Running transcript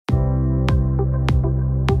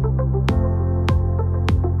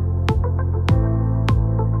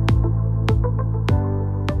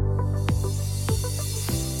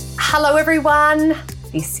Hello everyone.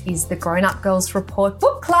 This is the Grown Up Girls Report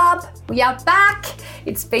Book Club. We are back.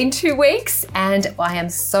 It's been 2 weeks and I am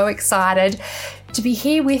so excited to be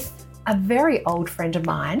here with a very old friend of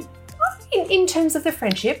mine. In terms of the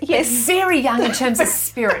friendship, yes, very young in terms of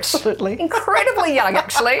spirit. Absolutely. Incredibly young,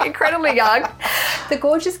 actually. Incredibly young. The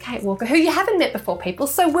gorgeous Kate Walker, who you haven't met before, people.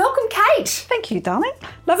 So welcome, Kate. Thank you, darling.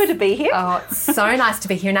 Lovely to be here. Oh, it's so nice to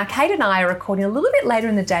be here. Now, Kate and I are recording a little bit later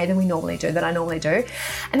in the day than I normally do.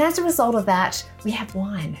 And as a result of that, we have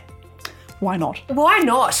wine. Why not? Why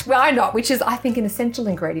not? Why not? Which is, I think, an essential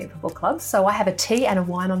ingredient for book clubs. So I have a tea and a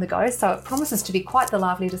wine on the go, so it promises to be quite the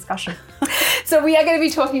lively discussion. So we are going to be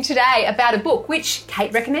talking today about a book which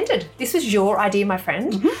Kate recommended. This was your idea, my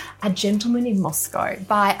friend. Mm-hmm. A Gentleman in Moscow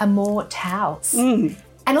by Amor Towles. And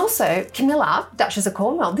also, Camilla, Duchess of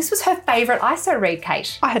Cornwall. This was her favourite ISO read,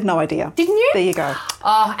 Kate. I had no idea. Didn't you? There you go.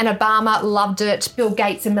 Oh, and Obama loved it. Bill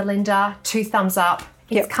Gates and Melinda, 2 thumbs up.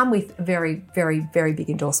 It's come with very, very, very big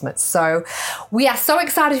endorsements. So we are so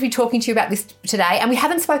excited to be talking to you about this today. And we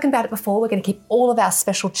haven't spoken about it before. We're going to keep all of our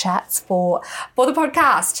special chats for the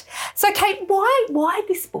podcast. So, Kate, why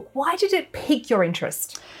this book? Why did it pique your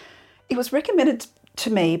interest? It was recommended to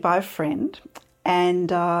me by a friend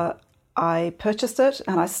and I purchased it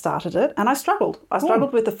and I started it and I struggled. I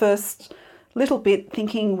struggled with the first little bit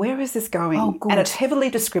thinking, where is this going? Oh, good. And it's heavily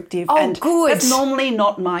descriptive. Oh, and good. That's normally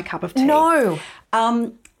not my cup of tea. No.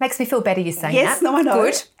 Makes me feel better you saying that. Yes, no, I know.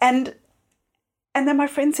 Good. And then my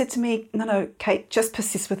friend said to me, no, Kate, just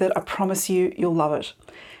persist with it. I promise you, you'll love it.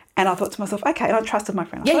 And I thought to myself, okay, and I trusted my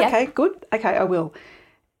friend. I thought, okay, good. Okay, I will.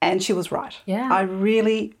 And she was right. Yeah. I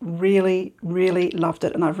really, really, really loved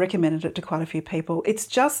it and I've recommended it to quite a few people. It's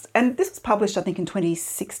just, and this was published, I think, in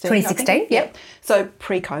 2016. 2016, yep. So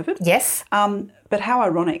pre-COVID. Yes. But how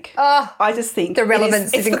ironic. Oh, I just think the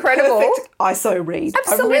relevance is incredible. The perfect ISO read.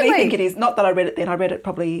 Absolutely. I really think it is. Not that I read it then. I read it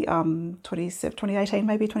probably 2018,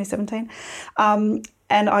 maybe 2017.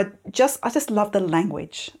 And I just love the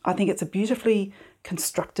language. I think it's a beautifully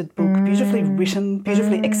constructed book, beautifully written,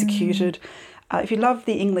 beautifully executed. If you love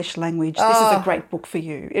the English language, this is a great book for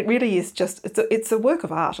you. It really is just, it's a work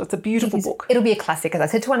of art. It's a beautiful book. It'll be a classic. As I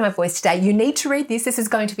said to one of my boys today, you need to read this.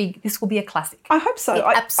 This will be a classic. I hope so.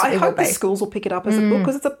 I hope the schools will pick it up as a book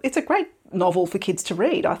because it's a great novel for kids to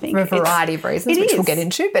read, I think. For a variety of reasons, which we'll get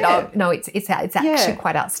into. But it's actually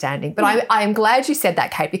quite outstanding. But I am glad you said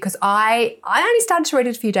that, Kate, because I only started to read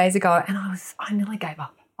it a few days ago and I nearly gave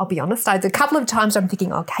up. I'll be honest. A couple of times I'm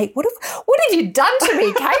thinking, oh, Kate, what have you done to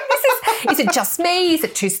me, Kate? Is it just me? Is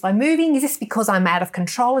it too slow moving? Is this because I'm out of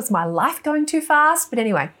control? Is my life going too fast? But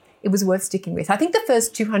anyway, it was worth sticking with. I think the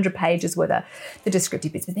first 200 pages were the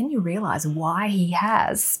descriptive bits, but then you realise why he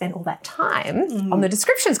has spent all that time on the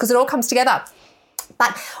descriptions because it all comes together.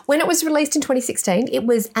 But when it was released in 2016, it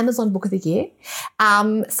was Amazon Book of the Year,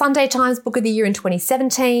 Sunday Times Book of the Year in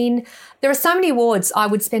 2017. There are so many awards, I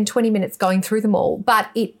would spend 20 minutes going through them all. But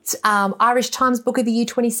it's Irish Times Book of the Year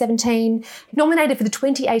 2017, nominated for the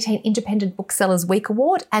 2018 Independent Booksellers Week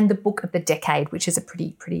Award and the Book of the Decade, which is a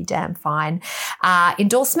pretty damn fine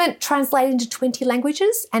endorsement, translated into 20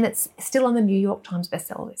 languages, and it's still on the New York Times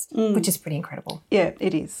bestseller list, which is pretty incredible. Yeah,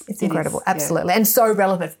 it is. It's incredible, absolutely, and so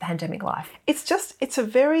relevant for pandemic life. It's a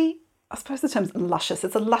very, I suppose the term's luscious.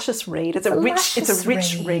 It's a luscious read. It's a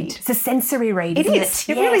rich read. It's a sensory read, isn't it?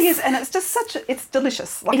 It really is. And it's just it's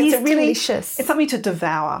delicious. Like it's delicious. It's something to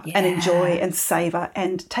devour and enjoy and savour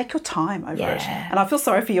and take your time over it. And I feel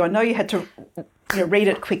sorry for you. I know you had to read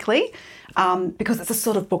it quickly. Because it's a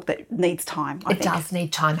sort of book that needs time, I think. It does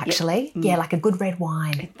need time, actually. Yeah, like a good red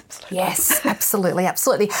wine. Absolutely. Yes,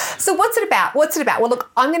 absolutely. So what's it about? Well, look,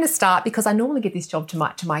 I'm going to start because I normally give this job to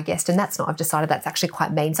my guest, and I've decided that's actually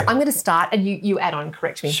quite mean. So I'm going to start, and you add on,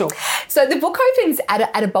 correct me. Sure. So the book opens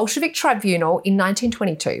at a Bolshevik tribunal in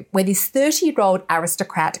 1922, where this 30-year-old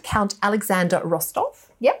aristocrat, Count Alexander Rostov,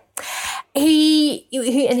 he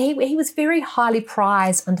was very highly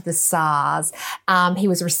prized under the Tsars. He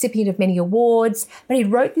was a recipient of many awards, but he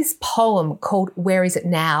wrote this poem called Where Is It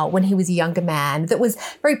Now when he was a younger man that was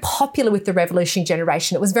very popular with the revolutionary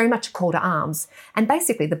generation. It was very much a call to arms. And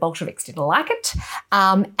basically the Bolsheviks didn't like it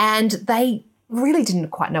and they really didn't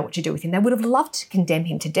quite know what to do with him. They would have loved to condemn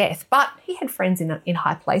him to death, but he had friends in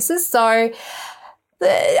high places. So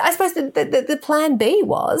I suppose the plan B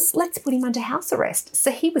was, let's put him under house arrest. So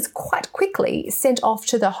he was quite quickly sent off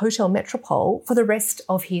to the Hotel Metropol for the rest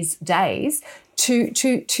of his days to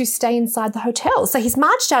stay inside the hotel. So he's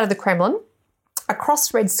marched out of the Kremlin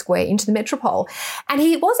across Red Square into the Metropol. And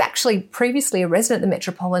he was actually previously a resident of the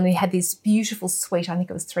Metropol, and he had this beautiful suite, I think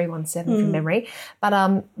it was 317 from memory. But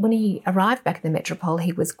when he arrived back in the Metropol,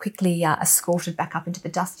 he was quickly escorted back up into the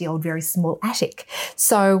dusty old, very small attic.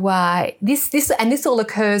 So this all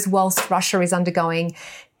occurs whilst Russia is undergoing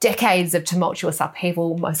decades of tumultuous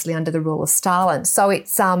upheaval, mostly under the rule of Stalin. So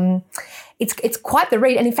it's quite the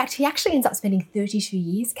read. And in fact, he actually ends up spending 32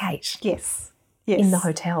 years, Kate. Yes. In the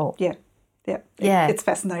hotel. Yeah. It's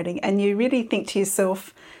fascinating. And you really think to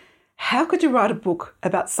yourself, how could you write a book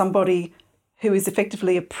about somebody who is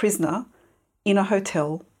effectively a prisoner in a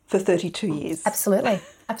hotel for 32 years? Absolutely.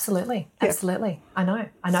 I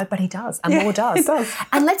know, but he does. Amor does. He does.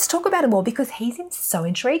 And let's talk about Amor because he's so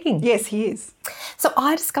intriguing. Yes, he is. So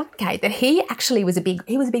I discovered, Kate, that he actually was a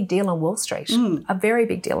big deal on Wall Street, a very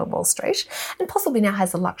big deal on Wall Street, and possibly now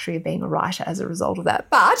has the luxury of being a writer as a result of that.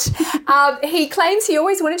 But he claims he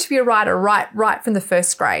always wanted to be a writer right from the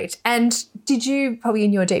first grade. And did you, probably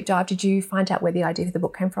in your deep dive, did you find out where the idea for the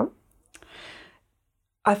book came from?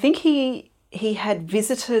 I think he had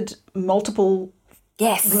visited multiple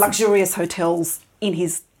luxurious hotels in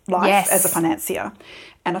his life as a financier.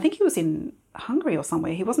 And I think he was in Hungary or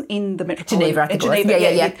somewhere. He wasn't in the Metropol. Geneva, I think.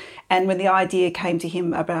 Yeah. And when the idea came to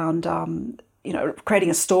him around, creating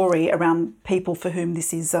a story around people for whom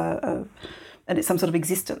this is and it's some sort of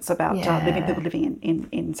existence about people living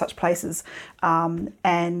in such places.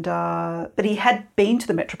 But he had been to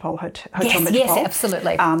the Metropol, Hotel Metropol. Yes,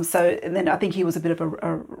 absolutely. So and then I think he was a bit of a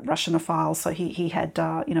Russianophile. So he had,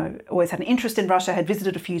 always had an interest in Russia, had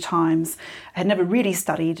visited a few times, had never really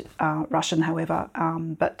studied Russian, however,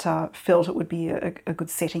 but felt it would be a good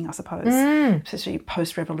setting, I suppose, especially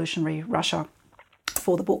post-revolutionary Russia.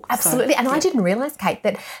 For the book. Absolutely. And I didn't realise, Kate,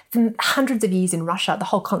 that for hundreds of years in Russia, the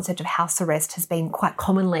whole concept of house arrest has been quite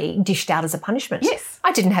commonly dished out as a punishment. Yes.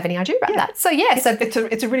 I didn't have any idea about that. So,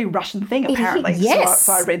 it's a really Russian thing, apparently. Yes.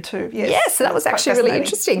 So I read too. Yes, so that was actually really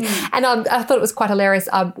interesting. And I thought it was quite hilarious.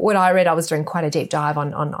 When I read, I was doing quite a deep dive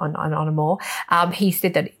on Amor. He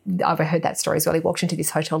said that, I've heard that story as well, he walked into this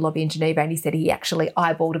hotel lobby in Geneva and he said he actually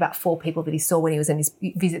eyeballed about 4 people that he saw when he was in his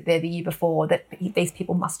visit there the year before, that these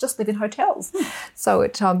people must just live in hotels. So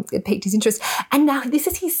it piqued his interest. And now this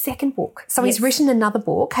is his second book. So he's written another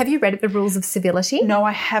book. Have you read it, The Rules of Civility? No,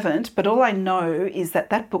 I haven't. But all I know is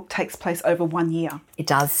that book takes place over 1 year. It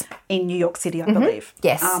does. In New York City, I believe.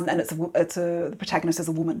 Yes. And the protagonist is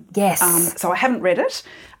a woman. Yes. So I haven't read it,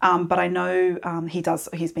 but I know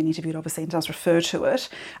he's been interviewed, obviously, and does refer to it.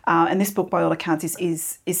 And this book, by all accounts,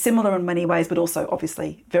 is similar in many ways, but also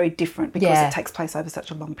obviously very different because it takes place over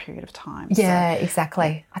such a long period of time. Yeah,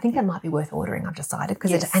 exactly. I think that might be worth ordering, I've decided,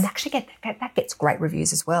 because and actually that gets great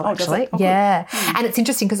reviews as well, actually. And it's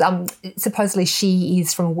interesting because supposedly she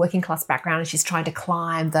is from a working class background and she's trying to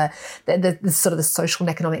climb the sort of the social and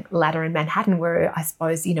economic ladder in Manhattan, where I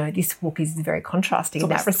suppose, this book is very contrasting in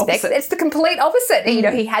that respect. Opposite. It's the complete opposite.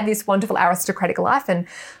 He had this wonderful aristocratic life and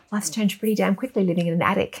life's changed pretty damn quickly living in an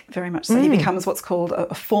attic. Very much so. He becomes what's called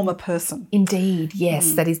a former person. Indeed,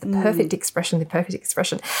 yes. That is the perfect expression,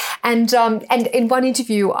 And in one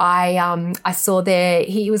interview I saw there,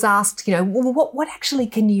 he was asked,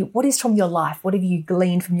 what is from your life? What have you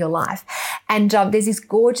gleaned from your life? And there's this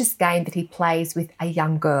gorgeous game that he plays with a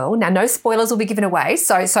young girl. Now, no spoilers will be given away.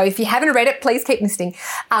 So if you haven't read it, please keep listening,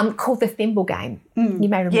 called the Thimble Game. You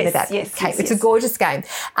may remember that, Kate. Yes, it's a gorgeous game.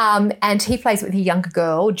 And he plays with a younger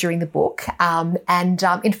girl during the book.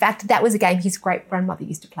 In fact, that was a game his great-grandmother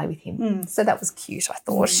used to play with him. So that was cute, I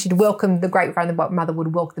thought. She'd the great-grandmother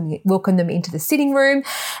would welcome them into the sitting room.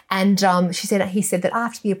 And he said that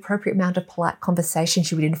after the appropriate amount of polite conversation,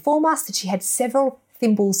 she would inform us that she had several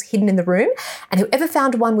thimbles hidden in the room and whoever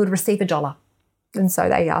found one would receive $1. And so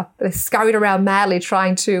they scurried around madly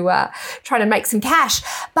trying to make some cash.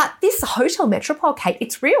 But this Hotel Metropol, Kate,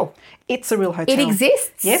 it's real. It's a real hotel. It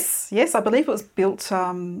exists. Yes. I believe it was built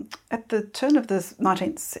at the turn of the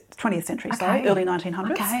 20th century, early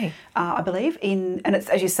 1900s. Okay. I believe and it's,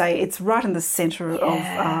 as you say, it's right in the centre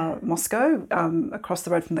of Moscow, across the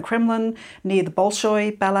road from the Kremlin, near the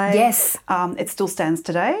Bolshoi Ballet. Yes. It still stands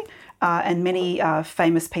today. And many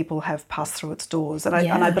famous people have passed through its doors. And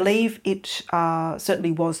I believe it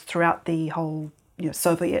certainly was throughout the whole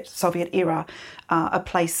Soviet era a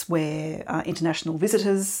place where international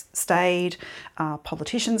visitors stayed,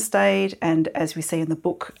 politicians stayed, and as we see in the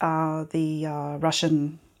book, the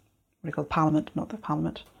Russian, what do you call it, parliament, not the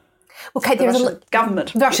parliament. Well, Kate, there's Russian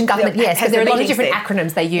government. The Russian government, yes, but there are a lot of different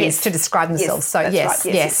acronyms they use to describe themselves. Yes.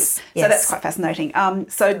 So that's quite fascinating.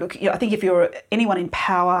 So look, I think if you're anyone in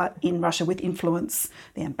power in Russia with influence,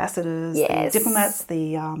 the ambassadors, the diplomats,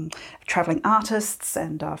 the travelling artists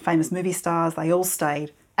and famous movie stars, they all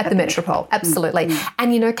stayed at the Metropol, absolutely.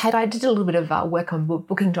 And, Kate, I did a little bit of work on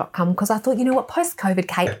booking.com because I thought, what, post-COVID,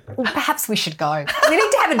 Kate, perhaps we should go. We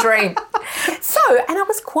need to have a dream. And I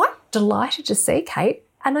was quite delighted to see, Kate,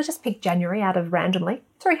 and I just picked January out of randomly,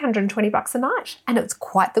 $320 a night. And it's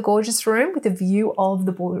quite the gorgeous room with a view of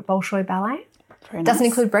the Bolshoi Ballet. Very Doesn't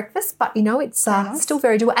nice. include breakfast, but, it's still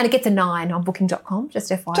very doable. And it gets a 9 on booking.com,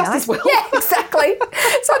 just FYI. Just as well. Yeah, exactly.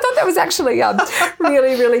 So I thought that was actually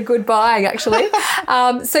really, really good buying, actually.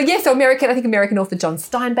 So American author John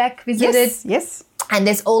Steinbeck visited. Yes. And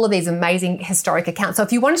there's all of these amazing historic accounts. So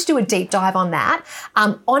if you wanted to do a deep dive on that,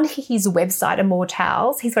 on his website, Amor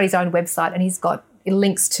Towles, he's got his own website and he's got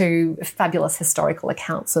links to fabulous historical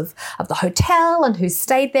accounts of the hotel and who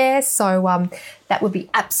stayed there. So that would be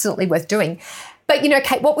absolutely worth doing. But,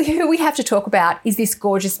 Kate, who we have to talk about is this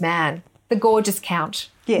gorgeous man, the gorgeous Count.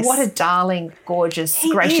 Yes. What a darling, gorgeous,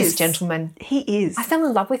 gracious gentleman. He is. I fell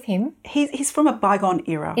in love with him. He's from a bygone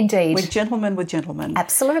era. Indeed. When gentlemen were gentlemen.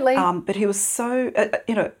 Absolutely. But he was so,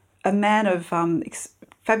 a man of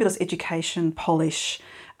fabulous education, polish,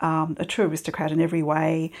 a true aristocrat in every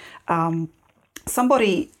way.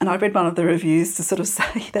 Somebody, and I read one of the reviews to sort of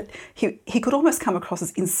say that he could almost come across as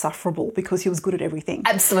insufferable because he was good at everything.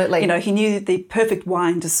 Absolutely. He knew the perfect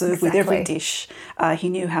wine to serve with every dish. He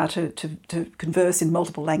knew how to converse in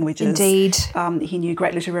multiple languages. Indeed. He knew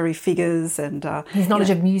great literary figures and... his knowledge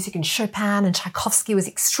of music and Chopin and Tchaikovsky was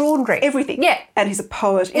extraordinary. Everything. Yeah. And he's a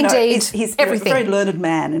poet. Indeed. He's everything. A very learned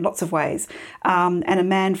man in lots of ways. And a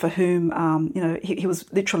man for whom, he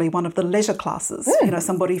was literally one of the leisure classes.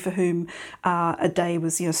 Somebody for whom a day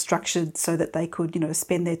was, structured so that they could,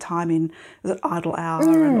 spend their time in the idle hour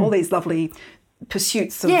and all these lovely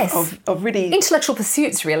pursuits of really... intellectual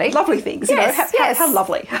pursuits, really. Lovely things, How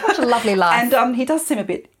lovely. What a lovely life. And he does seem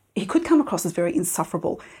he could come across as very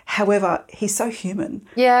insufferable. However, he's so human.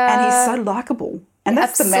 Yeah. And he's so likeable. And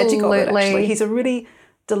that's the magic of it, actually. He's a really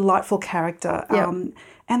delightful character.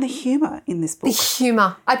 And the humour in this book. The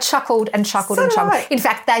humour. I chuckled and chuckled and chuckled. Right. In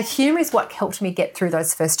fact, that humour is what helped me get through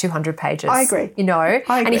those first 200 pages. I agree.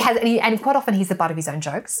 I agree. And quite often he's the butt of his own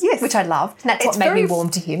jokes. Yes. Which I love. And that's what made me warm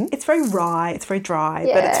to him. It's very wry, it's very dry,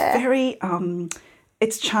 but it's very...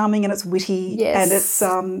 it's charming and it's witty and it's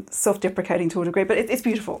self-deprecating to a degree, but it's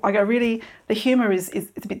beautiful. The humour is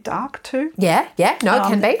it's a bit dark too. Yeah, it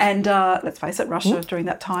can be. And let's face it, Russia during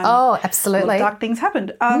that time. Oh, absolutely. A lot of dark things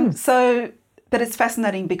happened. But it's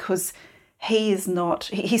fascinating because he is not,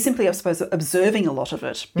 he's simply, I suppose, observing a lot of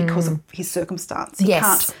it because of his circumstance. He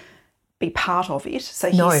can't be part of it. So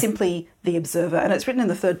he's simply the observer. And it's written in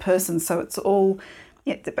the third person, so it's all,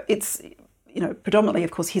 it's predominantly,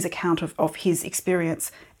 of course, his account of his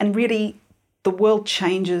experience. And really, the world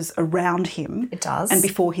changes around him. It does. And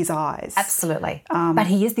before his eyes. Absolutely. But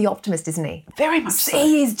he is the optimist, isn't he? Very much so.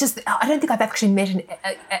 He is just, I don't think I've actually met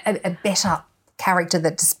a better character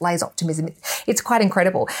that displays optimism. It's quite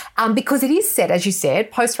incredible because it is set, as you said,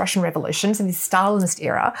 post-Russian revolutions in this Stalinist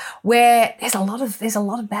era where there's a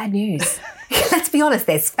lot of bad news. Let's be honest,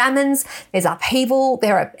 there's famines, there's upheaval,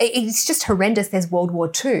 it's just horrendous, there's World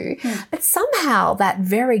War II. But somehow that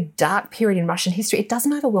very dark period in Russian history, it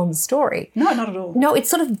doesn't overwhelm the story. No, not at all. No, it's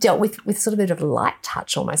sort of dealt with sort of a bit of a light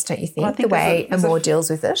touch almost, don't you think? Well, the way Amor deals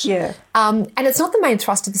with it. Yeah. And it's not the main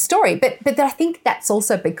thrust of the story, but I think that's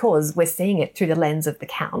also because we're seeing it through the lens of the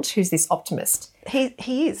Count, who's this optimist. He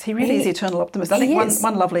is. He really is the eternal optimist. I think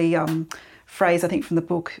one lovely phrase, I think, from the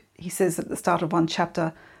book, he says at the start of one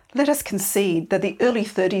chapter, "Let us concede that the early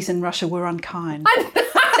 30s in Russia were unkind."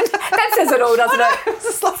 That says it all, doesn't it? It's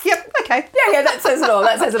just like, yep, okay. Yeah, that says it all.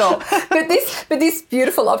 That says it all. But this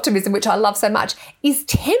beautiful optimism, which I love so much, is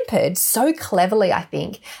tempered so cleverly, I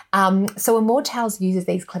think. So Amor Towles uses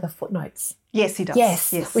these clever footnotes. Yes, he does.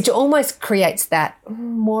 Yes, which almost creates that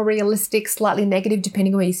more realistic, slightly negative,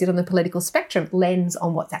 depending on where you sit on the political spectrum, lens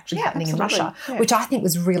on what's actually happening in Russia, which I think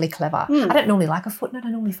was really clever. I don't normally like a footnote.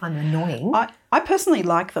 I normally find them annoying. I personally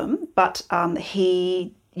like them, but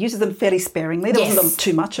he uses them fairly sparingly. There wasn't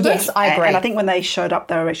too much of it. Yes, I agree. And I think when they showed up,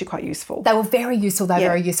 they were actually quite useful. They were very useful.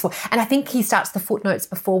 Very useful. And I think he starts the footnotes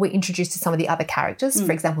before we're introduced to some of the other characters,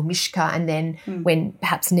 for example, Mishka, and then when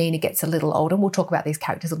perhaps Nina gets a little older, and we'll talk about these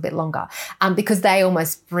characters a little bit longer, because they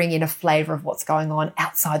almost bring in a flavour of what's going on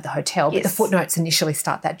outside the hotel. But the footnotes initially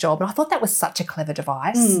start that job. And I thought that was such a clever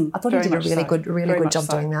device. I thought he did a really good job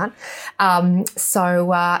doing that.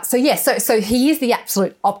 So he is the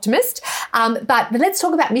absolute optimist. But let's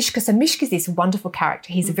talk about Mishka. So Mishka's this wonderful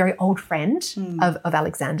character. He's a very old friend of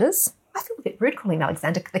Alexander's. I feel a bit rude calling him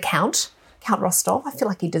Alexander, the Count Rostov. I feel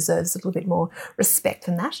like he deserves a little bit more respect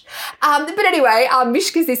than that. But anyway,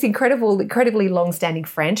 Mishka's this incredibly long-standing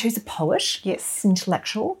friend who's a poet. Yes.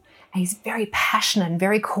 Intellectual. And he's very passionate and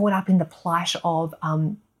very caught up in the plight of,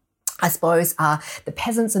 I suppose, the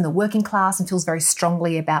peasants and the working class, and feels very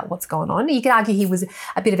strongly about what's going on. You could argue he was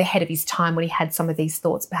a bit of ahead of his time when he had some of these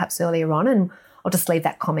thoughts perhaps earlier on, and I'll just leave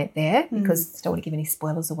that comment there because I don't want to give any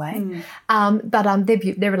spoilers away. But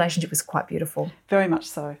their relationship was quite beautiful. Very much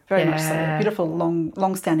so. Very much so. Beautiful,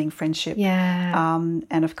 long-standing friendship. Yeah.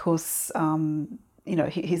 And of course,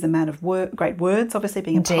 he's a man of great words, obviously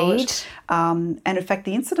being a poet. And in fact,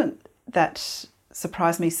 the incident that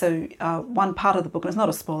surprised me, so one part of the book, and it's not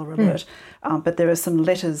a spoiler alert, but there are some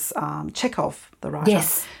letters. Chekhov, the writer,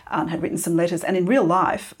 had written some letters, and in real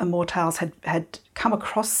life, Amor Towles had come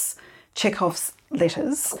across Chekhov's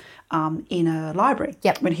letters in a library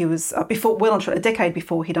when he was a decade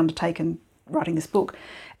before he'd undertaken writing this book.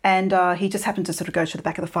 And he just happened to sort of go to the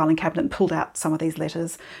back of the filing cabinet and pulled out some of these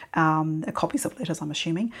letters, copies of letters, I'm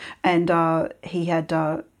assuming. And he had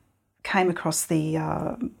came across the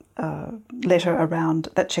letter around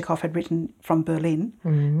that Chekhov had written from Berlin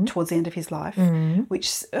towards the end of his life,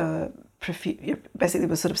 which basically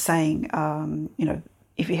was sort of saying,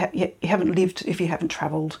 if you haven't lived, if you haven't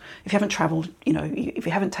travelled, if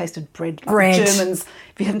you haven't tasted bread like the Germans,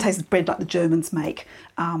 if you haven't tasted bread like the Germans make,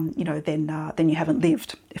 then you haven't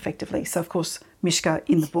lived effectively. So of course, Mishka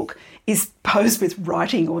in the book is posed with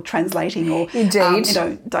writing or translating or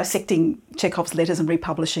dissecting Chekhov's letters and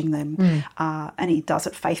republishing them, and he does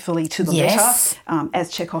it faithfully to the letter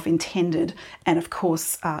as Chekhov intended, and of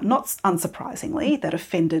course, not unsurprisingly, that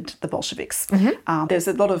offended the Bolsheviks. There's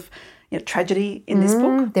a lot of tragedy in this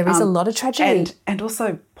book. There is a lot of tragedy. And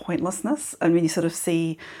also pointlessness. And when you sort of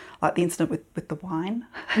see like the incident with the wine,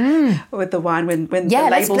 with the wine when the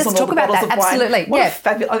labels on all the bottles of wine. Absolutely. What a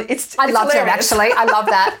fabulous, it's I loved hilarious. it, actually. I love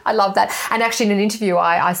that. I love that. And actually in an interview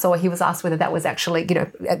I saw, he was asked whether that was actually,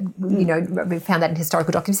 we found that in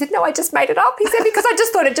historical documents. He said, no, I just made it up. He said, because I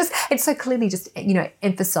just thought it's so clearly just,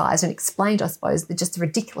 emphasised and explained, I suppose, the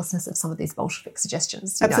ridiculousness of some of these Bolshevik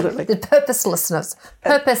suggestions. Absolutely. The purposelessness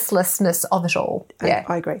of it all. Yeah.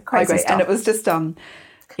 I agree. Crazy stuff. And it was just...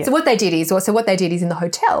 So what they did is in the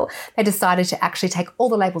hotel, they decided to actually take all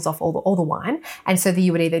the labels off all the wine, and so that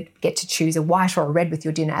you would either get to choose a white or a red with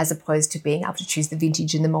your dinner, as opposed to being able to choose the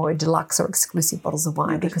vintage and the more deluxe or exclusive bottles of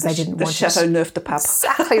wine, because they didn't want Chateau Neuf de Pape.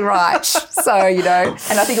 Exactly right. So and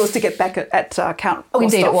I think it was to get back at Count. Oh,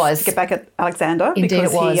 indeed it was. To get back at Alexander. Indeed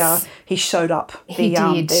because it was. He showed up.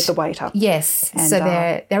 The waiter. Yes. And so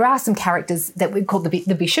there are some characters that we call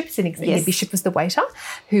the bishops. The bishop was the waiter,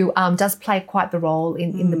 who does play quite the role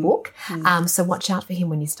in the book. So watch out for him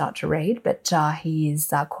when you start to read, but he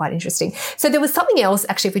is quite interesting. So there was something else,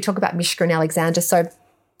 actually, if we talk about Mishka and Alexander. So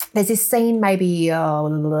there's this scene maybe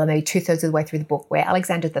 2/3 of the way through the book where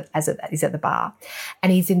Alexander is at the bar,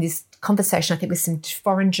 and he's in this conversation, I think, with some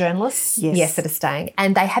foreign journalists that are staying,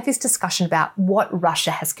 and they have this discussion about what Russia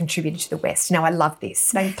has contributed to the West. Now, I love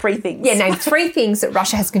this. Name 3 things. Yeah, name 3 things that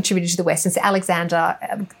Russia has contributed to the West. And so Alexander,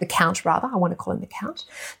 the Count rather, I want to call him the Count.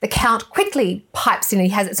 The Count quickly pipes in,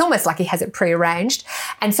 and it's almost like he has it prearranged.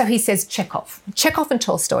 And so he says Chekhov and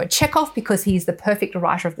Tolstoy. Chekhov because he's the perfect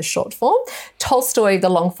writer of the short form. Tolstoy, the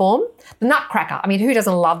long form. The Nutcracker. I mean, who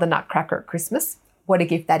doesn't love the Nutcracker at Christmas? What a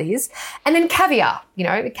gift that is. And then caviar,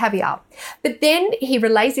 caviar. But then he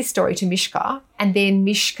relays this story to Mishka, and then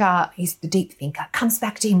Mishka, he's the deep thinker, comes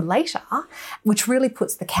back to him later, which really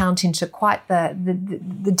puts the Count into quite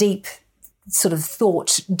the deep sort of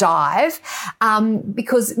thought dive,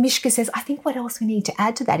 because Mishka says, I think what else we need to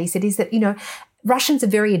add to that, he said, is that, Russians are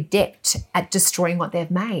very adept at destroying what they've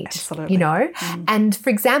made. Absolutely. And for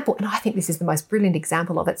example, and I think this is the most brilliant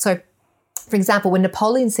example of it. So, for example, when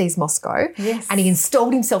Napoleon seized Moscow and he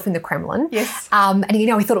installed himself in the Kremlin, and he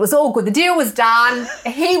thought it was all good. The deal was done.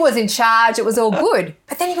 He was in charge. It was all good.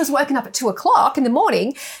 But then he was woken up at 2:00 in the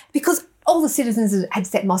morning because all the citizens had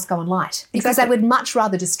set Moscow on light, because they would much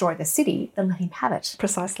rather destroy the city than let him have it.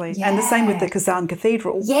 Precisely. Yeah. And the same with the Kazan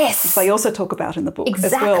Cathedral. Yes. They also talk about in the book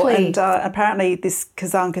as well. And apparently this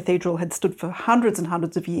Kazan Cathedral had stood for hundreds and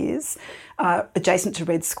hundreds of years adjacent to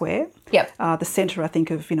Red Square. Yep. The centre, I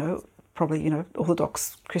think, of, probably,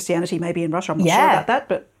 Orthodox Christianity maybe in Russia. I'm not sure about that,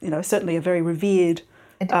 but, certainly a very revered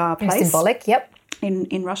place. Symbolic, yep.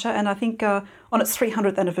 In Russia. And I think on its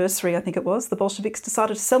 300th anniversary, I think it was, the Bolsheviks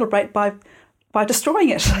decided to celebrate by destroying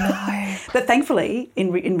it. No. But thankfully,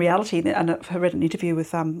 in reality, and I read an interview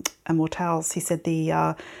with Amor Towles, he said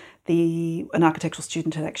an architectural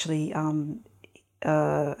student had actually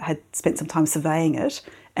had spent some time surveying it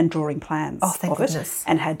and drawing plans thank of goodness. it,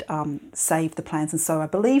 and had saved the plans. And so I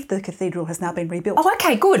believe the cathedral has now been rebuilt. Oh,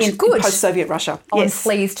 okay, good, in post-Soviet Russia. Oh, yes.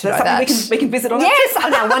 I'm pleased to know that. We can visit on that. Yes,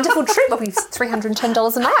 on our wonderful trip. It'll be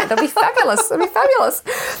 $310 a night. That'll be fabulous. It'll be fabulous.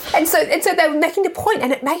 And so they were making a point,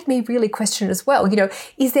 and it made me really question as well. You know,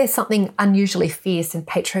 is there something unusually fierce and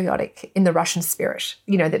patriotic in the Russian spirit?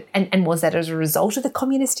 You know, and was that as a result of the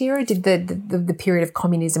communist era? Did the period of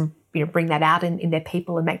communism, you know, bring that out in their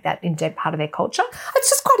people and make that part of their culture? It's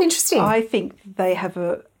just quite interesting. I think they have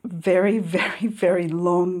a very, very, very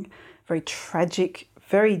long, very tragic,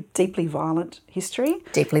 very deeply violent history.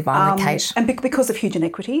 Deeply violent, Kate. And because of huge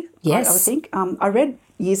inequity, yes. I would think. I read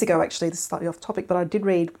years ago, actually, this is slightly off topic, but I did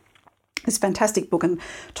read this fantastic book, and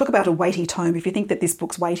talk about a weighty tome. If you think that this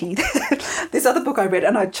book's weighty, this other book I read,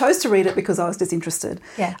 and I chose to read it because I was just interested.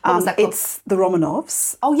 Yeah, what was that book? It's The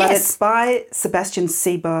Romanovs. Oh, yes. But it's by Sebastian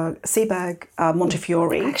Sebag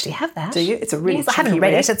Montefiore. I actually have that. Do you? It's a really yes, I haven't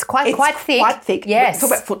read it. It's quite thick. Quite thick. Yes.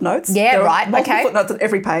 Talk about footnotes. Yeah, there right. Are multiple okay. footnotes on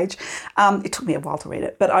every page. It took me a while to read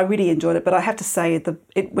it, but I really enjoyed it. But I have to say,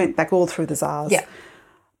 it went back all through the Tsars. Yeah.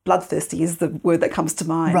 Bloodthirsty is the word that comes to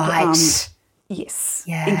mind. Right. Yes,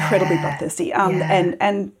 yeah. incredibly bloodthirsty,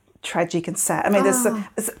 and tragic and sad. I mean,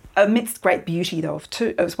 there's amidst great beauty though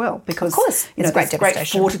as well, because of course, there's great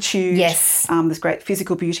fortitude. Yes, there's great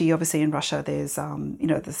physical beauty. Obviously, in Russia, there's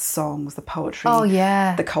the songs, the poetry. Oh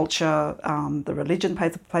yeah, the culture, the religion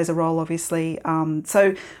plays a role, obviously.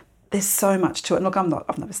 So there's so much to it. And look,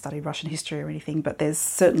 I've never studied Russian history or anything, but there's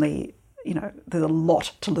certainly, there's a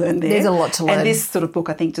lot to learn there. There's a lot to learn, and this sort of book,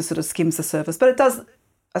 I think, just sort of skims the surface, but it does,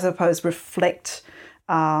 I suppose, reflect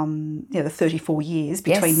the 34 years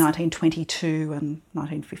between 1922 and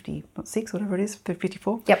 1956, whatever it is,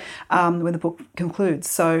 54. Yep. When the book concludes.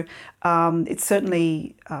 So it's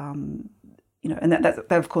certainly, and that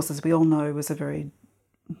of course, as we all know, was a very,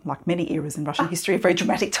 like many eras in Russian history, a very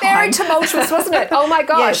dramatic time. Very tumultuous, wasn't it? Oh my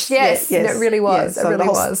gosh, yes. It really was. So it really the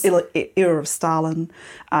was. whole era of Stalin,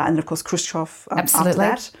 and of course Khrushchev Absolutely.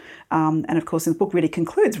 After that. And of course, the book really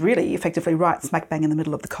concludes, really effectively right smack bang in the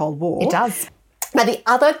middle of the Cold War. It does. Now, the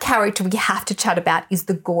other character we have to chat about is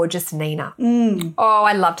the gorgeous Nina. Oh,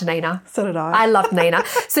 I loved Nina. So did I. I loved Nina.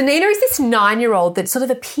 So Nina is this 9-year-old that sort of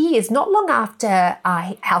appears not long after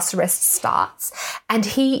house arrest starts, and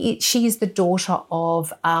she is the daughter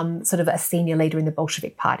of sort of a senior leader in the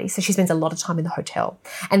Bolshevik party. So she spends a lot of time in the hotel.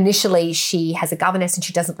 And initially, she has a governess and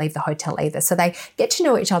she doesn't leave the hotel either. So they get to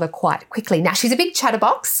know each other quite quickly. Now, she's a big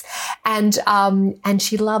chatterbox, and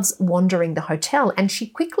she loves wandering the hotel. And she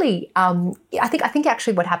quickly, I think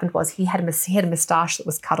actually what happened was he had a moustache that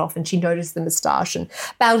was cut off, and she noticed the moustache and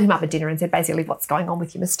bailed him up at dinner and said, basically, what's going on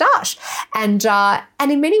with your moustache? And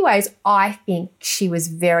in many ways, I think she was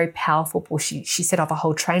very powerful. Well, she set off a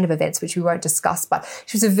whole train of events, which we won't discuss, but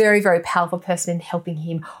she was a very, very powerful person in helping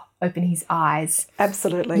him open his eyes.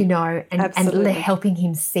 Absolutely. And helping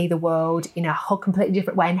him see the world in a whole completely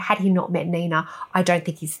different way. And had he not met Nina, I don't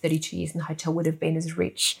think his 32 years in the hotel would have been as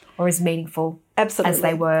rich or as meaningful as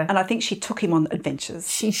they were. And I think she took him on adventures.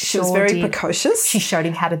 She was very did. Precocious. She showed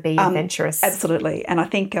him how to be adventurous. Absolutely. And I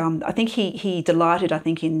think he delighted,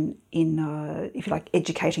 in if you like,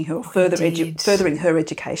 educating her, or furthering her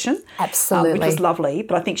education. Absolutely. Which was lovely.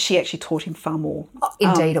 But I think she actually taught him far more.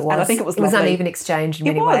 Indeed it was. And I think it was lovely. It was uneven exchange in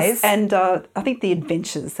many ways. And I think the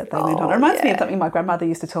adventures that they went on. It reminds me of something my grandmother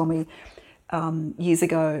used to tell me years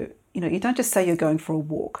ago. You don't just say you're going for a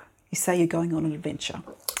walk. You say you're going on an adventure.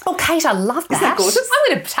 Oh, Kate, I love that. Isn't that gorgeous?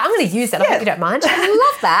 I'm going to use that. I hope you don't mind. I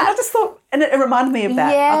love that. And I just thought, and it reminded me of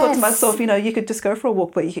that. Yes. I thought to myself, you could just go for a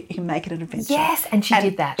walk, but you can make it an adventure. Yes, and she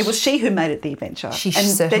did that. It was she who made it the adventure.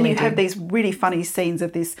 Then you have these really funny scenes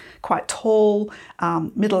of this quite tall,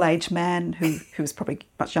 middle-aged man who was probably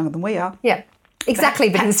much younger than we are. Yeah. Exactly,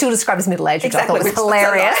 but he was still described as middle-aged, which I thought was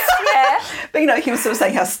hilarious. Yeah. But, he was sort of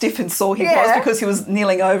saying how stiff and sore he was because he was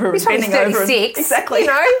kneeling over and bending over. 36. Exactly.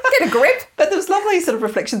 Get a grip. But there was lovely sort of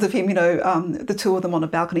reflections of him, the two of them on a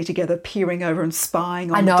balcony together, peering over and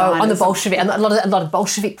spying on on the Bolshevik, and a lot of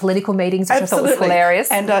Bolshevik political meetings, which Absolutely. I thought was hilarious.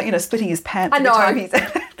 And, splitting his pants. I know.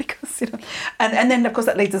 Because, and then, of course,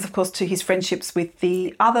 that leads us, of course, to his friendships with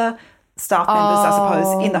the other staff members, I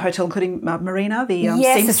suppose, in the hotel, including Marina, the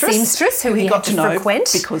seamstress, who he got to know frequent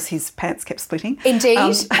because his pants kept splitting. Indeed,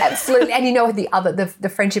 absolutely. And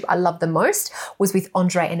the friendship I loved the most was with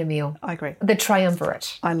Andre and Emile. I agree. The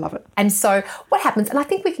triumvirate. I love it. And so what happens, and I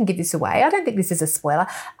think we can give this away, I don't think this is a spoiler,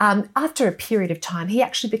 after a period of time, he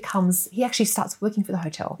actually starts working for the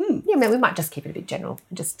hotel. Yeah, we might just keep it a bit general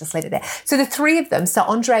and just leave it there. So the three of them, so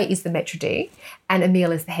Andre is the maitre d', and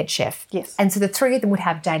Emil is the head chef. Yes. And so the three of them would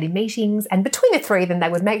have daily meetings, and between the three of them, they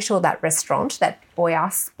would make sure that restaurant, that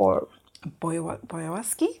Boyarski,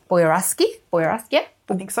 yeah.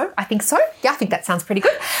 I think so. Yeah, I think that sounds pretty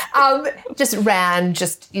good. Just ran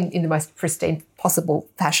in the most pristine possible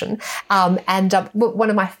fashion. One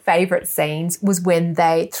of my favourite scenes was when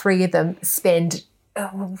three of them spend, I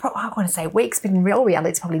want to say weeks, but in real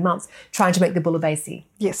reality it's probably months, trying to make the bouillabaisse.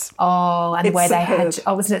 Yes. Oh, and the way superb. They had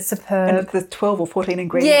to, wasn't it superb? And the 12 or 14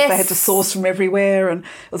 ingredients they had to source from everywhere, and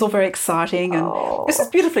it was all very exciting. And this is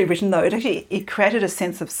beautifully written, though. It created a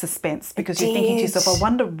sense of suspense because you're thinking to yourself, I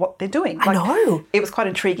wonder what they're doing. I know. It was quite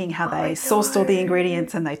intriguing how they sourced all the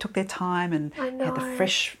ingredients, and they took their time, and they had the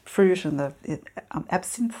fresh fruit and the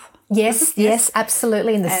absinthe. Yes,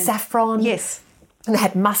 absolutely. And the saffron. Yes. And they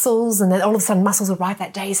had mussels, and then all of a sudden mussels arrived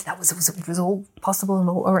that day, so that was all possible and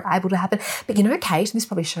all able to happen. But you know, Kate, and this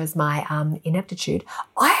probably shows my ineptitude,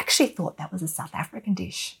 I actually thought that was a South African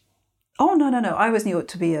dish. Oh, no. I always knew it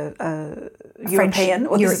to be a European,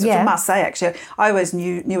 or this is from Marseille, actually. I always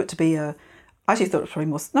knew it to be I actually thought it was probably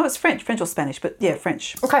more... No, it's French or Spanish, but yeah,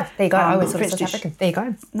 French. Okay, there you go. I always thought French it was South African. There you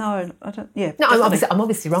go. No, I don't... Yeah. No, I'm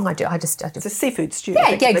obviously wrong. I just... It's a seafood stew.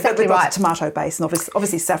 Yeah, exactly right. It's tomato base and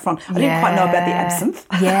obviously saffron. I didn't quite know about the absinthe.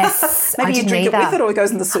 Yes, Maybe you drink it with it or it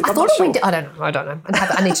goes in the soup. I don't know.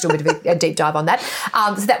 I need to do a bit of a deep dive on that.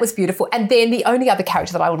 So that was beautiful. And then the only other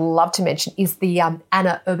character that I would love to mention is the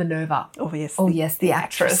Anna Urbanova. Oh, yes. Oh, yes, the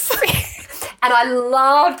actress. And I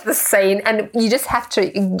loved the scene, and you just have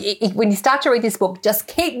to, when you start to read this book, just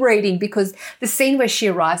keep reading, because the scene where she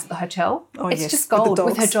arrives at the hotel, it's just gold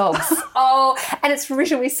with her dogs. And it's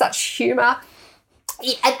written with such humour.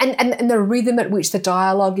 And the rhythm at which the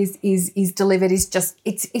dialogue is delivered is just,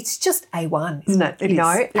 it's just A1, isn't it?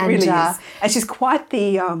 It really is. And she's quite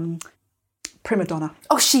the... prima donna.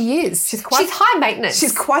 Oh, she is. She's high maintenance.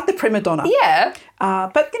 She's quite the prima donna. Yeah.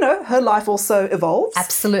 But, her life also evolves.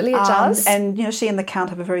 Absolutely, it does. And, she and the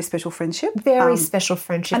Count have a very special friendship. Very special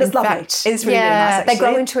friendship. And it's lovely. It's really, really nice, actually. They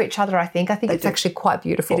grow into each other, I think. It's actually quite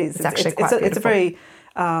beautiful. It is. It's actually quite beautiful. It's a very...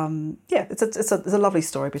 it's a lovely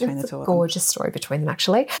story between the two of them. Gorgeous story between them,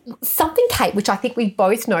 actually. Something, Kate, which I think we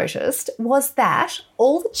both noticed, was that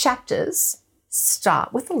all the chapters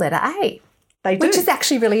start with the letter A. They do. Which is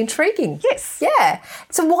actually really intriguing. Yes. Yeah.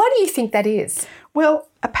 So why do you think that is? Well,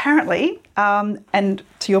 apparently, and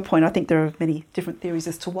to your point, I think there are many different theories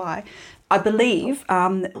as to why. I believe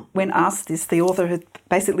when asked this, the author had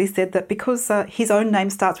basically said that because his own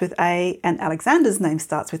name starts with A and Alexander's name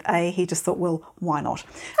starts with A, he just thought, well, why not?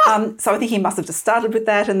 So I think he must have just started with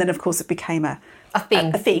that, and then, of course, it became a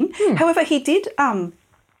thing. However, he did...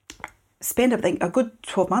 spend a good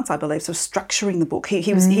 12 months, I believe, sort of structuring the book.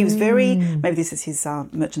 He was very, maybe this is his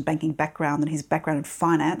merchant banking background and his background in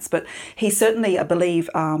finance, but he certainly, I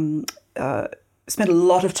believe, spent a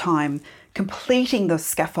lot of time completing the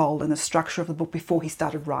scaffold and the structure of the book before he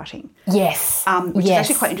started writing. Yes. Which is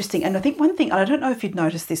actually quite interesting. And I think one thing, and I don't know if you'd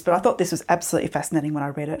noticed this, but I thought this was absolutely fascinating when I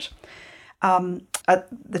read it.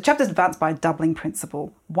 The chapters advance by a doubling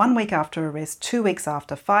principle. 1 week after arrest, 2 weeks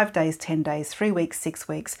after, 5 days, 10 days, 3 weeks, 6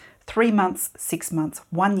 weeks, 3 months, 6 months,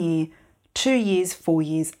 1 year, 2 years, 4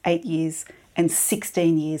 years, 8 years, and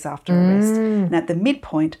 16 years after arrest. And at the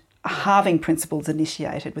midpoint, a halving principle is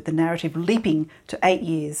initiated, with the narrative leaping to 8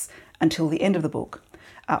 years until the end of the book.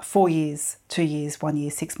 4 years, 2 years, 1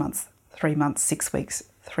 year, 6 months, 3 months, 6 weeks,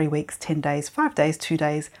 3 weeks, 10 days, 5 days, 2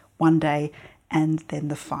 days, 1 day, and then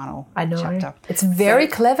the final chapter. It's very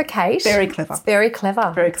clever, Kate. Very clever. It's very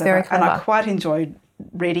clever. Very clever. And I quite enjoyed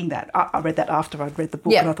reading that. I read that after I'd read the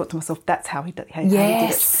book, and I thought to myself, that's how he did it.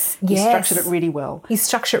 He structured it really well. He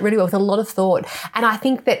structured it really well with a lot of thought. And I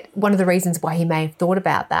think that one of the reasons why he may have thought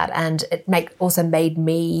about that, and it also made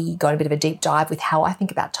me go on a bit of a deep dive with how I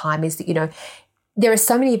think about time, is that, there are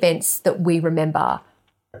so many events that we remember,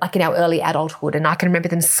 like in our early adulthood, and I can remember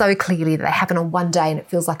them so clearly that they happen on one day and it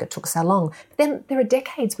feels like it took so long. But then there are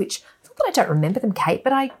decades which, not that I don't remember them, Kate,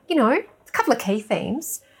 but a couple of key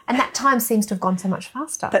themes, and that time seems to have gone so much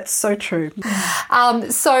faster. That's so true.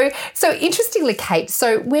 So interestingly, Kate,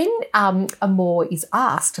 so when Amor is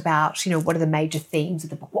asked about, what are the major themes of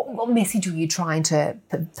the book, what message were you trying to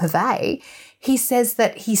purvey, he says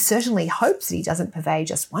that he certainly hopes that he doesn't purvey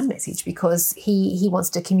just one message, because he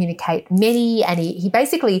wants to communicate many, and he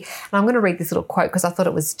basically, and I'm going to read this little quote because I thought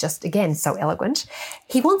it was just, again, so eloquent.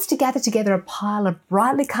 He wants to gather together a pile of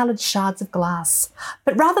brightly coloured shards of glass,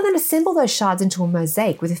 but rather than assemble those shards into a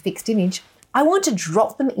mosaic with a fixed image, I want to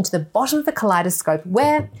drop them into the bottom of the kaleidoscope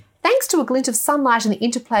where, thanks to a glint of sunlight and the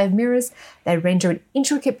interplay of mirrors, they render an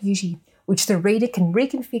intricate beauty which the reader can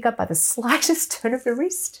reconfigure by the slightest turn of the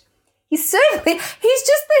wrist. He's got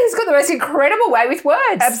the most incredible way with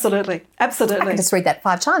words. Absolutely. I can just read that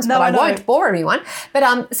 5 times, but I won't bore everyone.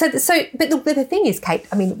 But the thing is, Kate,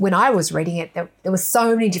 I mean, when I was reading it, there were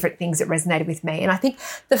so many different things that resonated with me. And I think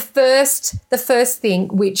the first thing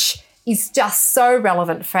which is just so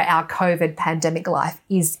relevant for our COVID pandemic life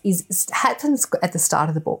is happens at the start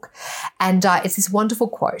of the book. And it's this wonderful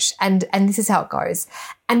quote, and this is how it goes.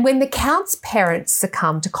 And when the Count's parents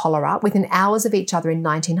succumbed to cholera within hours of each other in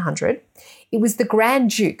 1900, it was the Grand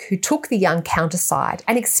Duke who took the young Count aside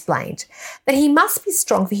and explained that he must be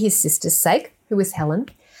strong for his sister's sake, who was Helen,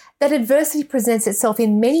 that adversity presents itself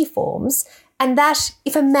in many forms, and that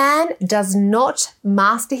if a man does not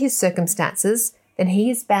master his circumstances, then he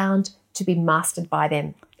is bound to be mastered by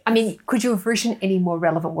them. I mean, could you have written any more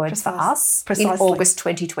relevant words for us in August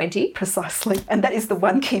 2020? Precisely. And that is the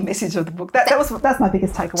one key message of the book. That's my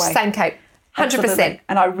biggest takeaway. Same, Kate. 100%. Absolutely.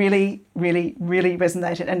 And I really, really, really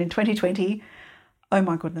resonated. And in 2020, oh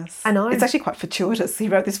my goodness. I know. It's actually quite fortuitous. He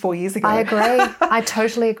wrote this 4 years ago. I agree. I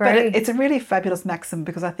totally agree. But it's a really fabulous maxim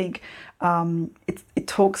because I think it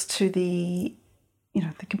talks to the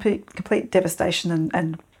complete devastation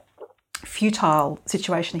and futile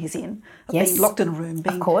situation he's in, of being locked in a room,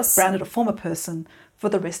 being branded a former person for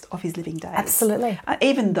the rest of his living days. Absolutely.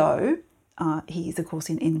 Even though he is, of course,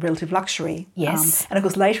 in relative luxury. Yes. And, of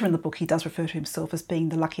course, later in the book, he does refer to himself as being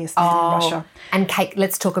the luckiest man in Russia. And, Kate,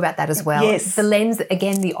 let's talk about that as well. Yes. The lens,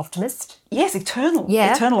 again, the optimist. Yes, eternal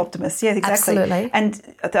optimist. Yes, exactly. Absolutely.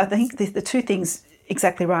 And I think the two things,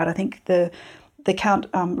 exactly right. I think the Count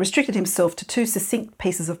restricted himself to 2 succinct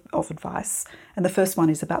pieces of advice. And the first one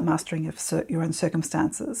is about mastering of your own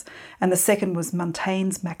circumstances. And the second was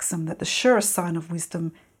Montaigne's maxim that the surest sign of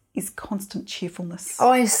wisdom is constant cheerfulness.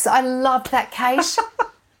 Oh, I love that, Kate.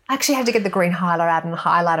 I actually had to get the green highlighter out and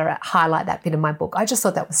highlight that bit in my book. I just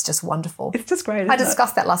thought that was just wonderful. It's just great, I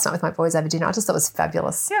discussed that last night with my boys over dinner. I just thought it was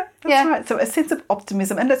fabulous. Yeah, that's right. So a sense of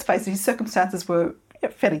optimism. And let's face it, his circumstances were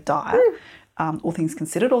fairly dire. All things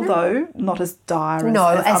considered, although not as dire as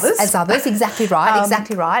others. As others, exactly right,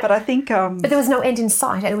 exactly right. But I think... but there was no end in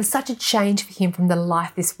sight, and it was such a change for him from the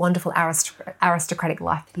life, this wonderful aristocratic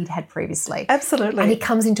life that he'd had previously. Absolutely. And he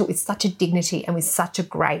comes into it with such a dignity and with such a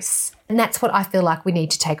grace. And that's what I feel like we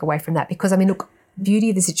need to take away from that because, I mean, look, beauty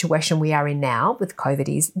of the situation we are in now with COVID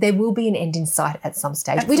is there will be an end in sight at some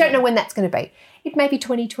stage. Absolutely. We don't know when that's going to be. It may be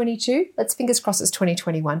 2022. Let's fingers crossed it's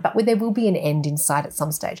 2021. But there will be an end in sight at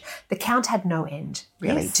some stage. The Count had no end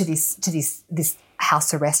really to this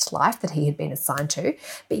house arrest life that he had been assigned to.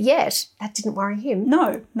 But yet that didn't worry him.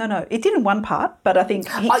 No. It did in one part, but I think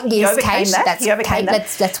he overcame that. He overcame that.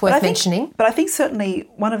 That's worth mentioning. But I think certainly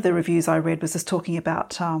one of the reviews I read was just talking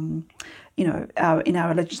about in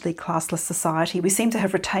our allegedly classless society, we seem to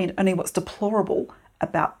have retained only what's deplorable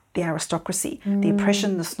about the aristocracy, the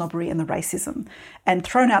oppression, the snobbery and the racism, and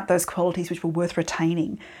thrown out those qualities which were worth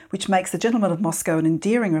retaining, which makes the Gentleman of Moscow an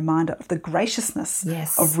endearing reminder of the graciousness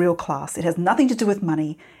of real class. It has nothing to do with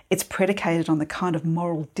money. It's predicated on the kind of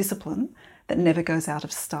moral discipline that never goes out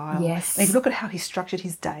of style. Yes. And if you look at how he structured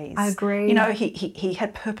his days. I agree. You know, he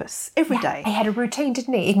had purpose every day. He had a routine,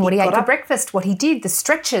 didn't he? Even what he ate for breakfast, what he did, the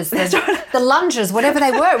stretches, the lunges, whatever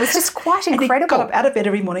they were. It was just quite incredible. And he got up out of bed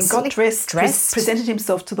every morning, got dressed. Presented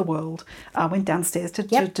himself to the world, went downstairs to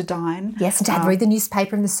dine. Yes, and to have read the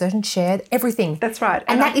newspaper in the certain chair, everything. That's right.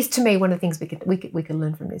 And that is, to me, one of the things we could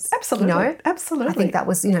learn from this. Absolutely. You know? Absolutely. I think that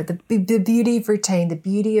was, the beauty of routine, the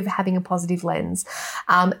beauty of having a positive lens.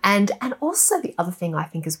 And also the other thing I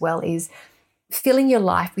think as well is filling your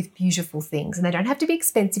life with beautiful things. And they don't have to be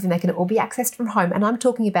expensive and they can all be accessed from home. And I'm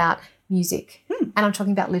talking about music and I'm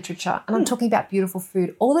talking about literature and I'm talking about beautiful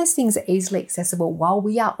food. All those things are easily accessible while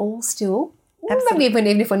we are all still, maybe even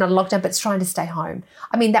if we're not in lockdown, but trying to stay home.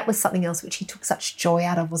 I mean, that was something else which he took such joy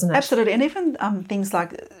out of, wasn't it? Absolutely. And even things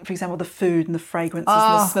like, for example, the food and the fragrances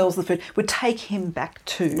and the smells of the food would take him back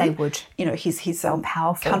to... They would. His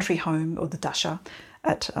country home or the Dasha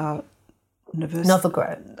at...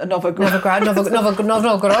 Novograd.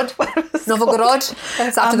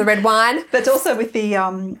 That's after the red wine. But also with the,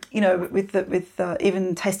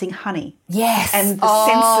 even tasting honey. Yes. And the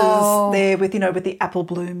senses there with the apple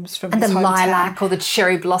blooms from his hometown. And the lilac or the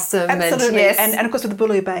cherry blossom. Absolutely. And of course with the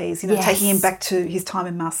bouillabaisse, taking him back to his time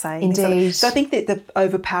in Marseille. Indeed. So I think that the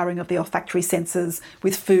overpowering of the olfactory senses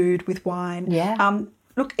with food, with wine. Yeah.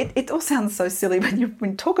 Look, it all sounds so silly when you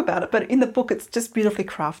talk about it, but in the book it's just beautifully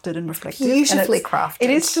crafted and reflective. Beautifully crafted.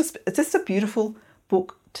 It's just a beautiful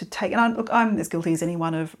book to take. And I'm as guilty as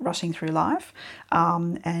anyone of rushing through life.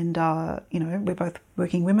 We're both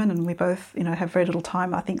working women and we both, have very little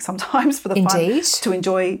time, I think, sometimes for the fun to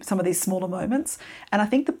enjoy some of these smaller moments. And I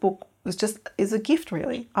think the book is a gift,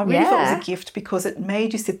 really. I really thought it was a gift because it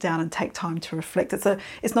made you sit down and take time to reflect.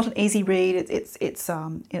 It's not an easy read. It's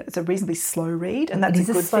a reasonably slow read, and that's a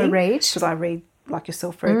good thing because I read like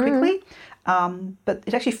yourself very quickly. But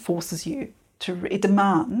it actually forces you to. It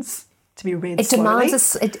demands to be read slowly.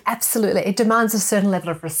 It demands a certain level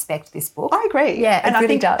of respect, this book. I agree. Yeah, and it really I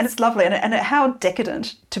think, does. and it's lovely. And how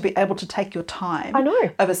decadent to be able to take your time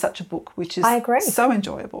over such a book, which is so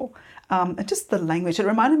enjoyable. And just the language. It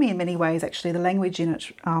reminded me in many ways, actually, the language in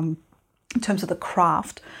it, in terms of the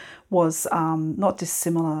craft, was not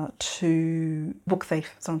dissimilar to Book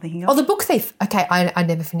Thief, that's what I'm thinking of. Oh, The Book Thief. Okay, I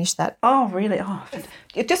never finished that. Oh, really? Oh,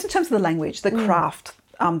 just in terms of the language, the craft,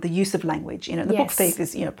 the use of language. The Book Thief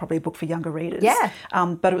is probably a book for younger readers. Yeah.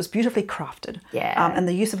 But it was beautifully crafted. Yeah. And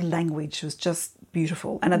the use of language was just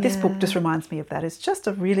beautiful. And this book just reminds me of that. It's just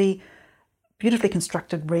a really beautifully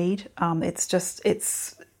constructed read.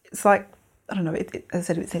 It's like, I don't know, as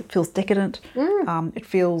I said, it feels decadent. It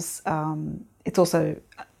feels, it's also,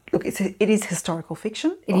 look, it is historical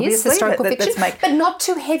fiction. It is historical fiction, but not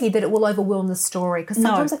too heavy that it will overwhelm the story. Because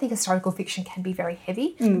sometimes I think historical fiction can be very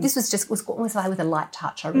heavy. This was almost like with a light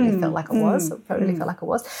touch. I really felt like it was.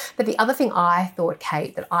 But the other thing I thought,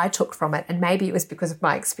 Kate, that I took from it, and maybe it was because of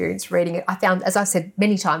my experience reading it, I found, as I've said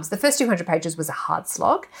many times, the first 200 pages was a hard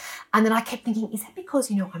slog. And then I kept thinking, is that because,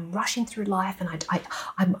 I'm rushing through life and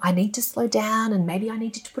I need to slow down and maybe I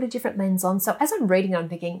need to put a different lens on. So as I'm reading, I'm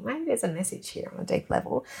thinking, maybe there's a message here on a deep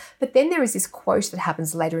level. But then there is this quote that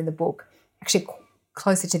happens later in the book, actually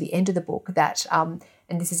closer to the end of the book, that, and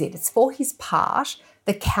this is it, it's for his part,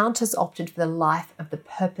 the Count has opted for the life of the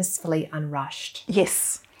purposefully unrushed.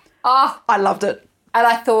 Yes. Oh, I loved it. And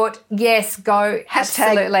I thought, yes, go,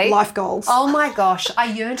 absolutely. Life goals. Oh, my gosh. I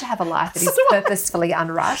yearn to have a life that is purposefully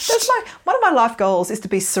unrushed. That's one of my life goals is to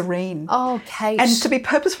be serene. Oh, Kate. And to be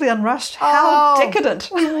purposefully unrushed. How decadent.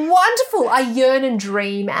 Wonderful. I yearn and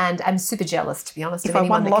dream and I'm super jealous, to be honest, of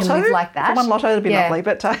anyone that can live like that. If I won lotto, it'd be lovely.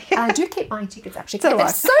 But I do keep buying tickets, actually. But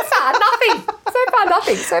so far, nothing.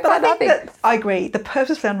 I agree. The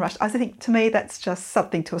purposefully unrushed, I think, to me, that's just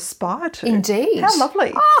something to aspire to. Indeed. How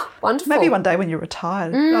lovely. Oh, wonderful. Maybe one day when you're retired. I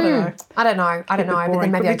don't know. But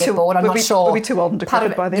then maybe I get bored. I'm not sure. We'll be too old and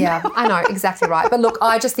decrepit by then. Yeah, I know. Exactly right. But look,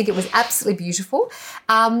 I just think it was absolutely beautiful.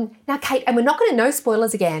 Now, Kate, and we're not going to know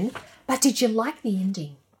spoilers again, but did you like the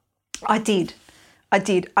ending? I did.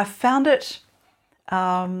 I found it...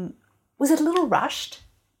 was it a little rushed?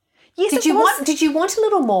 Yes, Did you want a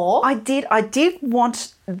little more? I did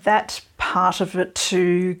want that part of it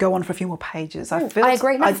to go on for a few more pages. I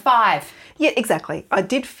agree. Maybe 5. Yeah, exactly. I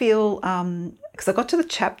did feel because I got to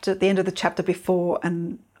the end of the chapter before,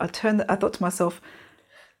 and I thought to myself,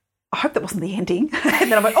 I hope that wasn't the ending. And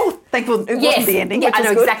then I went, oh, thankful it wasn't the ending. Yeah, I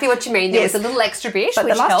know exactly what you mean. There was a little extra bit, but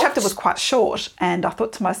which the last helped. chapter was quite short, and I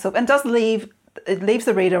thought to myself, and it leaves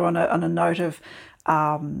the reader on a note of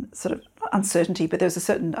sort of uncertainty, but there's a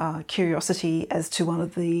certain curiosity as to one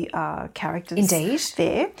of the characters. Indeed.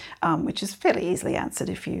 There, which is fairly easily answered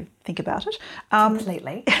if you think about it.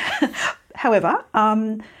 Completely. However,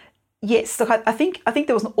 yes, look, I think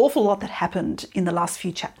there was an awful lot that happened in the last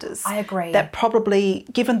few chapters. I agree. That probably,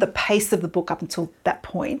 given the pace of the book up until that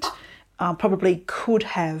point, probably could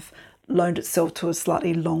have loaned itself to a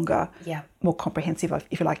slightly longer, more comprehensive,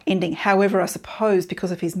 if you like, ending. However, I suppose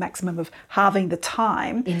because of his maximum of halving the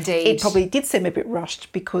time, indeed, it probably did seem a bit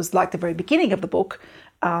rushed because, like the very beginning of the book,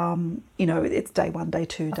 it's day 1, day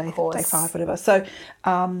 2, day 5, whatever. So,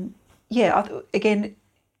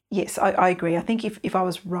 yes, I agree. I think if I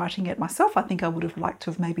was writing it myself, I think I would have liked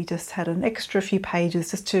to have maybe just had an extra few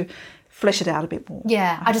pages just to flesh it out a bit more.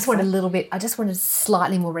 Yeah, I just wanted a little bit. I just wanted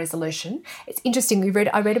slightly more resolution. It's interesting.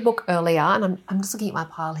 I read a book earlier, and I'm just looking at my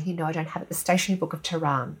pile here. No, I don't have it. The Stationery Book of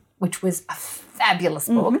Tehran, which was a fabulous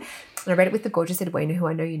book. And I read it with the gorgeous Edwina, who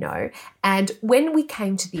I know you know. And when we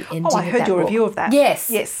came to the ending, I heard your review of that.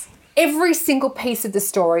 Yes. Every single piece of the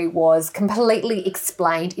story was completely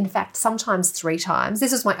explained. In fact, sometimes 3 times.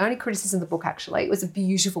 This was my only criticism of the book, actually. It was a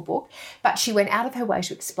beautiful book, but she went out of her way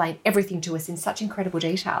to explain everything to us in such incredible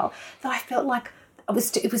detail that I felt like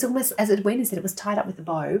it was almost, as Edwina said, it was tied up with a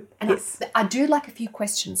bow. And yes. I do like a few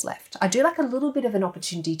questions left. I do like a little bit of an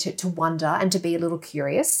opportunity to wonder and to be a little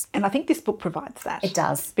curious. And I think this book provides that. It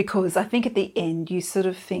does. Because I think at the end you sort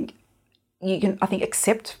of think, you can, I think,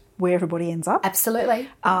 accept where everybody ends up. Absolutely.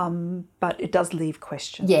 But it does leave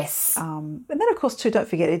questions. Yes. And then, of course, too, don't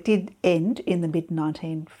forget, it did end in the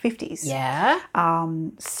mid-1950s. Yeah.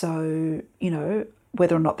 So,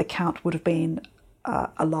 whether or not the Count would have been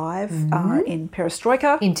alive in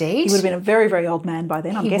Perestroika. Indeed. He would have been a very, very old man by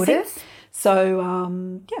then, I'm guessing. Would have.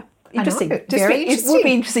 So, interesting. Very It would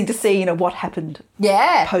be interesting to see, what happened.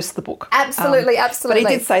 post the book. Absolutely. But he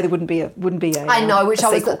did say there wouldn't be a. I know, which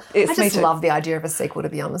I just love the idea of a sequel. To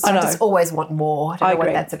be honest, I just always want more. I don't know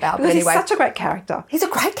what that's about. But anyway, he's such a great character. He's a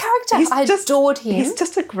great character. I adored him. He's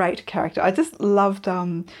just a great character. I just loved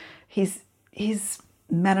his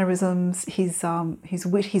mannerisms, his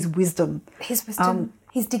wit, his wisdom.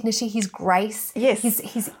 His dignity, his grace. Yes.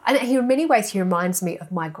 And in many ways he reminds me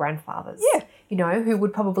of my grandfathers. Yeah. Who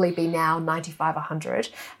would probably be now 95, 100.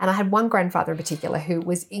 And I had one grandfather in particular who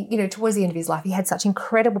was, towards the end of his life, he had such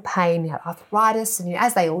incredible pain, he had arthritis, and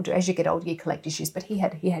as they all do, as you get older, you collect issues, but he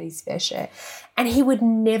had his fair share. And he would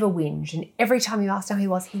never whinge. And every time you asked how he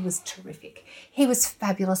was terrific. He was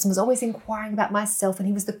fabulous and was always inquiring about myself, and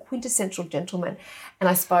he was the quintessential gentleman. And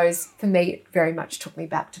I suppose for me, it very much took me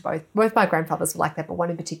back to both my grandfathers were like that, but one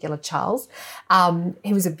in particular, Charles.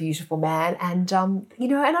 He was a beautiful man. And, and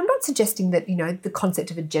I'm not suggesting that, the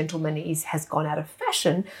concept of a gentleman has gone out of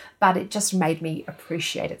fashion, but it just made me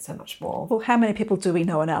appreciate it so much more. Well, how many people do we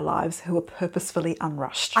know in our lives who are purposefully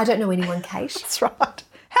unrushed? I don't know anyone, Kate. That's right.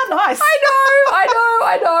 How nice.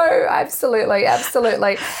 I know. Absolutely.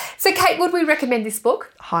 So, Kate, would we recommend this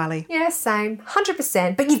book? Highly. Yeah, same.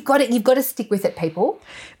 100%. But you've got to stick with it, people.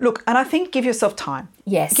 Look, and I think give yourself time.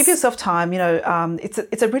 Yes. Give yourself time.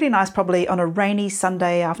 It's a really nice, probably on a rainy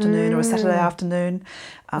Sunday afternoon or a Saturday afternoon.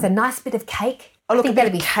 It's a nice bit of cake. Oh, look, I think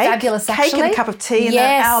that'd be fabulous, cake actually. and a cup of tea, and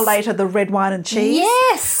then an hour later, the red wine and cheese.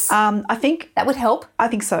 Yes. I think that would help. I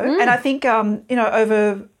think so. And I think,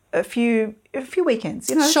 over a few weekends,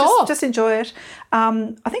 sure. just enjoy it.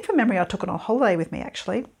 I think from memory I took it on holiday with me,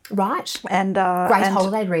 actually. Right. And great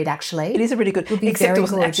holiday read, actually. It is a really good, except it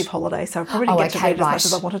was an active holiday, so I probably didn't get to read as much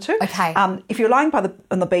as I wanted to. Okay. If you're lying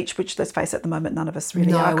on the beach, which let's face it, at the moment none of us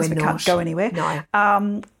really are because we can't go anywhere.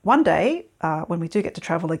 No. One day, when we do get to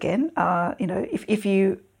travel again, if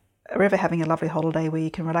you are ever having a lovely holiday where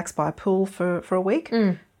you can relax by a pool for a week,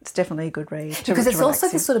 it's definitely a good read. Because it's also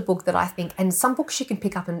the sort of book that I think, and some books you can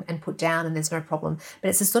pick up and put down and there's no problem, but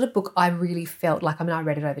it's the sort of book I really felt like, I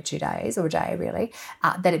read it over 2 days or a day really,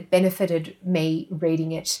 that it benefited me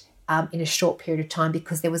reading it in a short period of time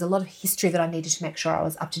because there was a lot of history that I needed to make sure I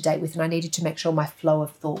was up to date with, and I needed to make sure my flow of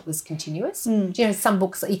thought was continuous. Do you know some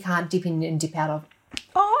books that you can't dip in and dip out of?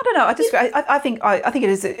 Oh, I don't know. I think it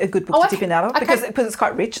is a good book to dip in and out of because it's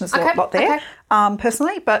quite rich and there's a lot there,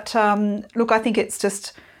 personally. But look, I think it's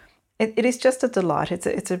just it is just a delight.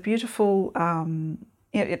 It's a beautiful.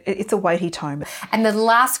 It's a weighty tome. And the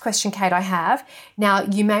last question, Kate, I have. Now,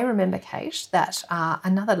 you may remember, Kate, that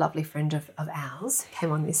another lovely friend of ours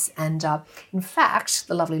came on this. And in fact,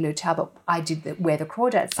 the lovely Lou Talbot, I did the Where the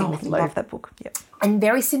Crawdads Sing with Lou. I love that book, yeah. And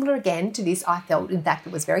very similar again to this, I felt, in fact,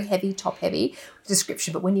 it was very heavy, top-heavy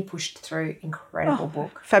description, but when you pushed through, incredible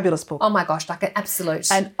book. Fabulous book. Oh, my gosh, like an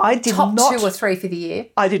absolute and I did top not, 2 or 3 for the year.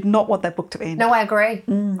 I did not want that book to end. No, I agree.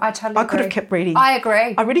 I totally agree. I could have kept reading. I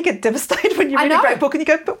agree. I really get devastated when you read a great book and you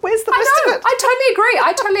go, but where's the rest of it?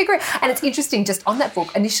 I totally agree. And it's interesting, just on that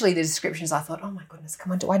book, initially the descriptions, I thought, oh, my goodness,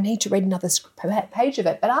 come on, do I need to read another page of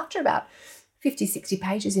it? But after about 50, 60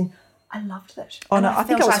 pages in, I loved it. Oh, no, I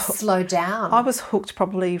think I slowed down. I was hooked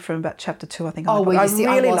probably from about chapter 2, I think. Oh, well, I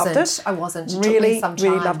really loved it. I wasn't. It really, took me some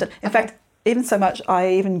time. Really loved it. In fact, even so much, I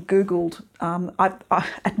even Googled,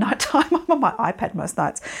 at night time, I'm on my iPad most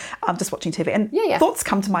nights, just watching TV, and thoughts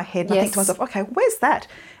come to my head, and I think to myself, okay, where's that?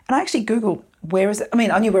 And I actually Googled, where is it? I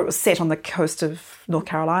mean, I knew where it was set on the coast of North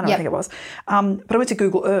Carolina, I think it was, but I went to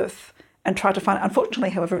Google Earth and tried to find it.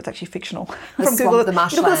 Unfortunately, however, it's actually fictional. From Google, the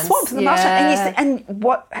marshlands. The swamps and the marshlands. And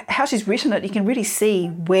how she's written it, you can really see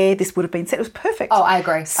where this would have been set. It was perfect. Oh, I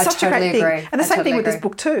agree. Such a great thing. And the same thing with this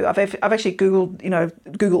book too. I've actually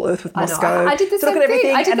Googled, Google Earth with Moscow. I did the same thing.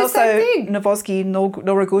 Everything. I did the same thing. And also Novosky,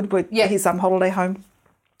 Noragood, with his holiday home.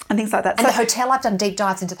 And things like that. And the hotel, I've done deep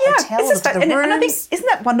dives into the hotel, into the rooms. And I think, isn't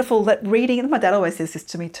that wonderful that reading, and my dad always says this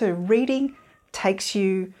to me too, reading takes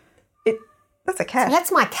you... That's a cat. So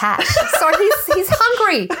that's my cat. So he's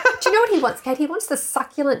hungry. Do you know what he wants, Kate? He wants the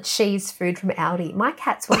succulent cheese food from Aldi. My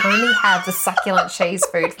cats will only have the succulent cheese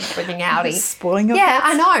food from freaking Aldi. Spoiling your cats.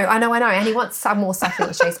 I know. And he wants some more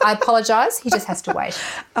succulent cheese. I apologise. He just has to wait.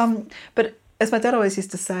 But as my dad always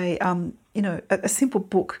used to say, a simple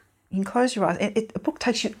book, you can close your eyes. A book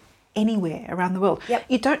takes you anywhere around the world. Yep.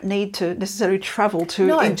 You don't need to necessarily travel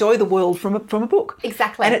to enjoy the world from a book.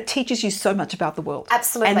 Exactly. And it teaches you so much about the world.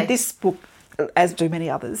 Absolutely. And this book, as do many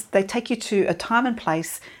others, they take you to a time and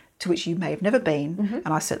place to which you may have never been,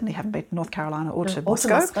 and I certainly haven't been to North Carolina or to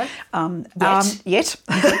Moscow. Yet.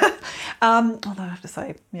 Although I have to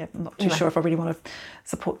say, I'm not too sure if I really want to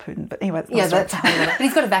support Putin. But anyway, that's but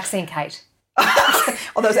he's got a vaccine, Kate.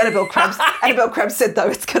 Oh, those Annabelle Crabs. Annabelle Crabs said, though,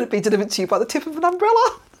 it's going to be delivered to you by the tip of an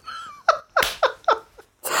umbrella.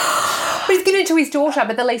 But he's given it to his daughter,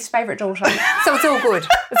 but the least favourite daughter. So it's all good.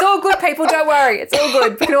 It's all good, people. Don't worry. It's all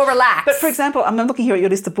good. We can all relax. But, for example, I'm looking here at your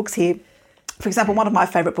list of books here. For example, one of my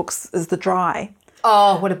favourite books is The Dry.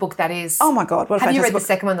 Oh, what a book that is. Oh, my God. What a Have you read book. The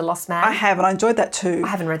second one, The Lost Man? I have, and I enjoyed that too. I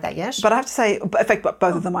haven't read that yet. But I have to say, in fact,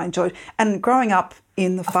 both of them I enjoyed. And growing up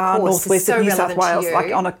in the far northwest of New South Wales,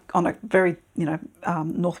 like on a very,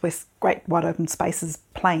 northwest, great wide open spaces,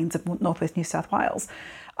 plains of northwest New South Wales,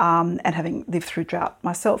 and having lived through drought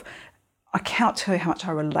myself, I cannot tell you how much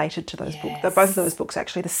I related to those books. Both of those books,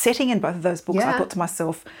 actually. The setting in both of those books, I thought to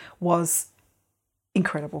myself, was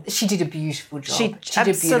incredible. She did a beautiful job. She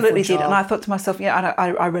absolutely did. And I thought to myself,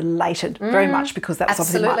 I related very much because that was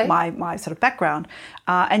obviously my sort of background.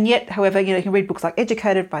 And yet, however, you can read books like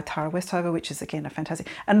Educated by Tara Westover, which is, again, a fantastic...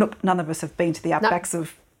 And look, none of us have been to the outbacks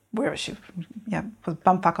of... Where is she? Was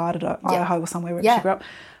Bumfuck, Idaho or somewhere where she grew up.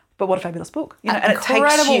 But what a fabulous book. And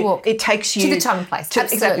incredible book. It takes you... To the tongue place.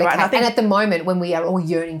 Exactly right. And at the moment, when we are all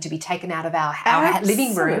yearning to be taken out of our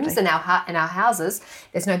living rooms and our houses,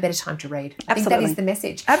 there's no better time to read. I think that is the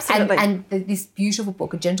message. Absolutely. And this beautiful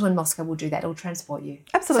book, A Gentle in Moscow, will do that. It'll transport you.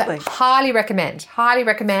 Absolutely. So highly recommend. Highly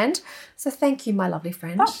recommend. So thank you, my lovely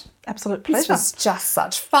friend. Oh, absolute pleasure. This was just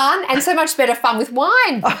such fun, and so much better fun with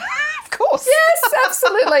wine. Of course. Yes,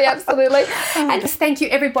 absolutely, absolutely. And thank you,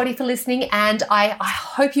 everybody, for listening. And I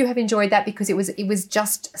hope you have enjoyed that, because it was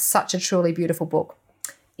just such a truly beautiful book.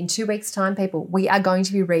 In 2 weeks' time, people, we are going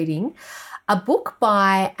to be reading a book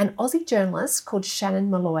by an Aussie journalist called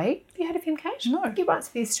Shannon Malloy. Have you heard of him, Kate? No. He writes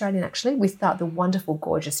for The Australian, actually, with the wonderful,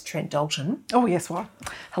 gorgeous Trent Dalton. Oh, yes, well,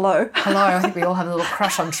 hello. Hello. I think we all have a little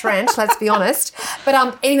crush on Trent, let's be honest.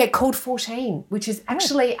 But anyway, called 14, which is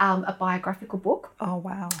actually a biographical book. Oh,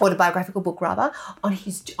 wow. Autobiographical book, rather, on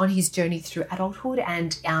his journey through adulthood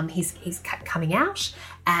and his coming out.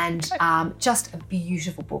 And just a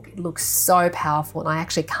beautiful book. It looks so powerful, and I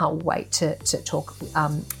actually can't wait to talk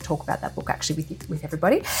about that book actually with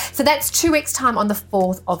everybody. So that's 2 weeks' time on the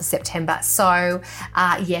 4th of September. So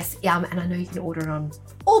yes, and I know you can order it on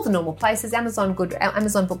all the normal places, Amazon,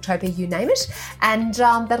 Amazon Booktopia, you name it, and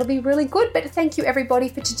that'll be really good. But thank you, everybody,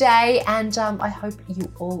 for today, and I hope you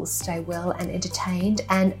all stay well and entertained,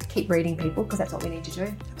 and keep reading, people, because that's what we need to do.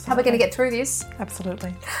 Absolutely. How are we going to get through this?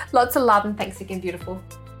 Absolutely. Lots of love, and thanks again, beautiful.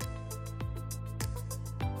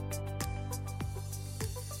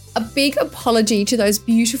 A big apology to those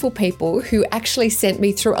beautiful people who actually sent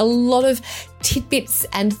me through a lot of tidbits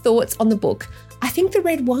and thoughts on the book. I think the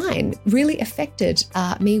red wine really affected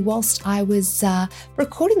me whilst I was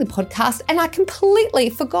recording the podcast, and I completely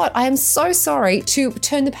forgot. I am so sorry to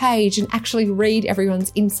turn the page and actually read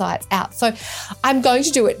everyone's insights out. So I'm going to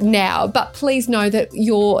do it now, but please know that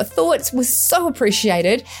your thoughts were so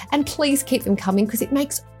appreciated, and please keep them coming, because it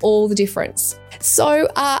makes all the difference. So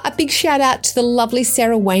a big shout out to the lovely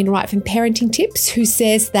Sarah Wainwright from Parenting Tips, who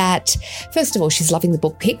says that, first of all, she's loving the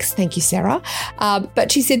book picks. Thank you, Sarah.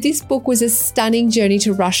 But she said this book was a stunning journey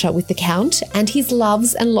to Russia with the Count and his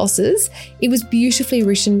loves and losses. It was beautifully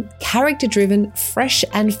written, character-driven, fresh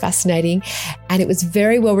and fascinating, and it was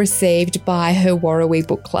very well received by her Warrawee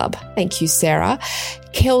book club. Thank you, Sarah.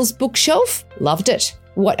 Kel's Bookshelf, loved it.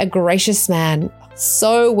 What a gracious man.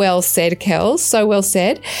 So well said, Kel. So well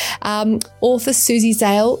said. Author Susie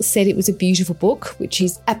Zale said it was a beautiful book, which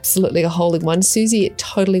is absolutely a hole-in-one, Susie. It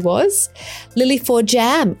totally was. Lily for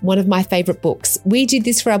Jam, one of my favourite books. We did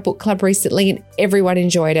this for our book club recently, and everyone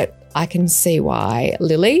enjoyed it. I can see why,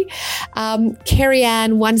 Lily. Kerry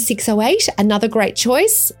Ann 1608, another great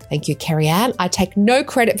choice. Thank you, Kerry Ann. I take no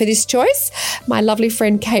credit for this choice. My lovely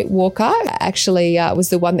friend Kate Walker actually was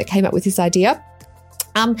the one that came up with this idea.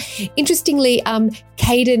 Interestingly,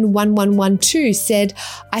 Caden1112 said,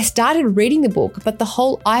 I started reading the book, but the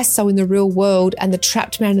whole I saw in the real world and the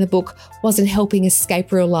trapped man in the book wasn't helping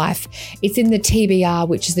escape real life. It's in the TBR,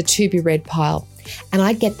 which is the to be read pile. And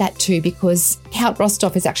I get that too, because Count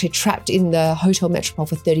Rostov is actually trapped in the Hotel Metropol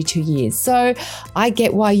for 32 years. So I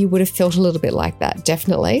get why you would have felt a little bit like that,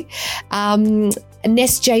 definitely.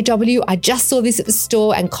 Nest JW, I just saw this at the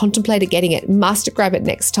store and contemplated getting it. Must grab it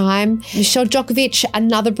next time. Michelle Djokovic,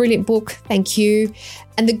 another brilliant book. Thank you.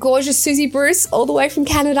 And the gorgeous Susie Bruce, all the way from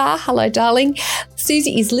Canada. Hello, darling.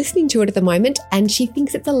 Susie is listening to it at the moment, and she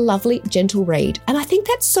thinks it's a lovely, gentle read. And I think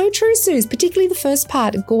that's so true, Suze, particularly the first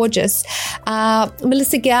part, gorgeous.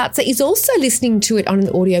 Melissa Gautza is also listening to it on an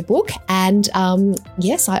audiobook. And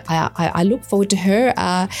yes, I look forward to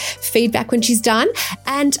her feedback when she's done.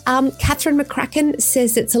 And Catherine McCracken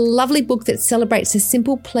says it's a lovely book that celebrates the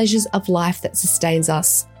simple pleasures of life that sustains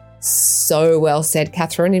us. So well said,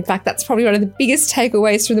 Catherine. In fact, that's probably one of the biggest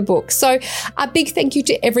takeaways from the book. So a big thank you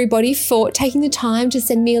to everybody for taking the time to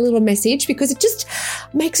send me a little message, because it just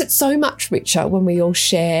makes it so much richer when we all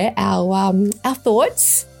share our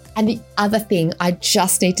thoughts. And the other thing I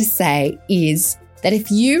just need to say is that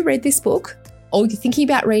if you read this book, or you're thinking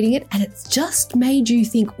about reading it and it's just made you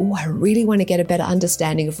think, oh, I really want to get a better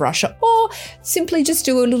understanding of Russia, or simply just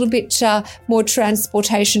do a little bit more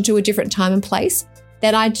transportation to a different time and place,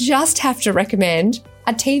 then I just have to recommend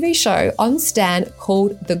a TV show on Stan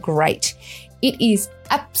called The Great. It is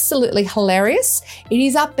absolutely hilarious. It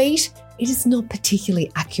is upbeat. It is not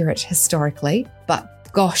particularly accurate historically, but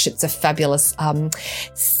gosh, it's a fabulous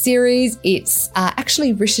series. It's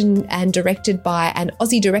actually written and directed by an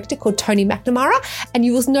Aussie director called Tony McNamara, and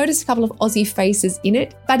you will notice a couple of Aussie faces in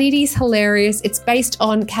it, but it is hilarious. It's based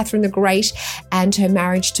on Catherine the Great and her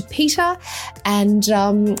marriage to Peter, and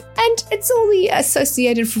it's all the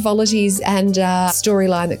associated frivolities and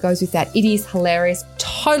storyline that goes with that. It is hilarious.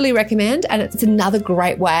 Totally recommend, and it's another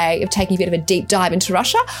great way of taking a bit of a deep dive into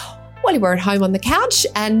Russia while we're at home on the couch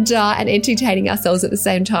and entertaining ourselves at the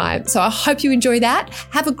same time. So I hope you enjoy that.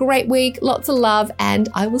 Have a great week, lots of love, and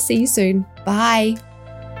I will see you soon. Bye.